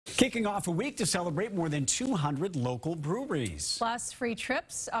Kicking off a week to celebrate more than 200 local breweries. Plus, free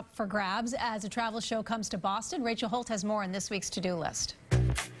trips up for grabs as a travel show comes to Boston. Rachel Holt has more on this week's to-do list.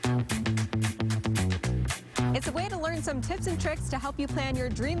 It's a way to learn some tips and tricks to help you plan your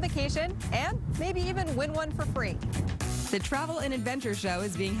dream vacation and maybe even win one for free. The Travel and Adventure Show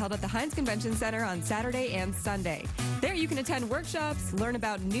is being held at the Heinz Convention Center on Saturday and Sunday. There you can attend workshops, learn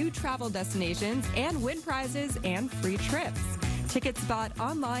about new travel destinations, and win prizes and free trips. Tickets bought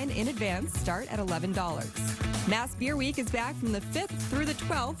online in advance start at $11. Mass Beer Week is back from the 5th through the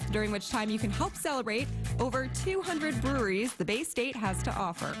 12th, during which time you can help celebrate over 200 breweries the Bay State has to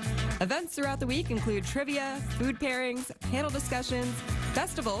offer. Events throughout the week include trivia, food pairings, panel discussions,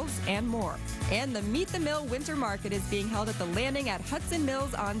 festivals, and more. And the Meet the Mill Winter Market is being held at the Landing at Hudson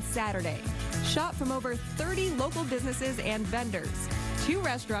Mills on Saturday. Shop from over 30 local businesses and vendors. 2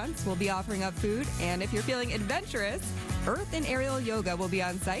 restaurants will be offering up food, and if you're feeling adventurous, Earth and Aerial Yoga will be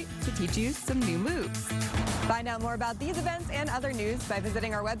on site to teach you some new moves. Find out more about these events and other news by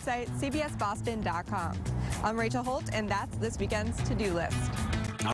visiting our website, cbsboston.com. I'm Rachel Holt, and that's this weekend's to-do list.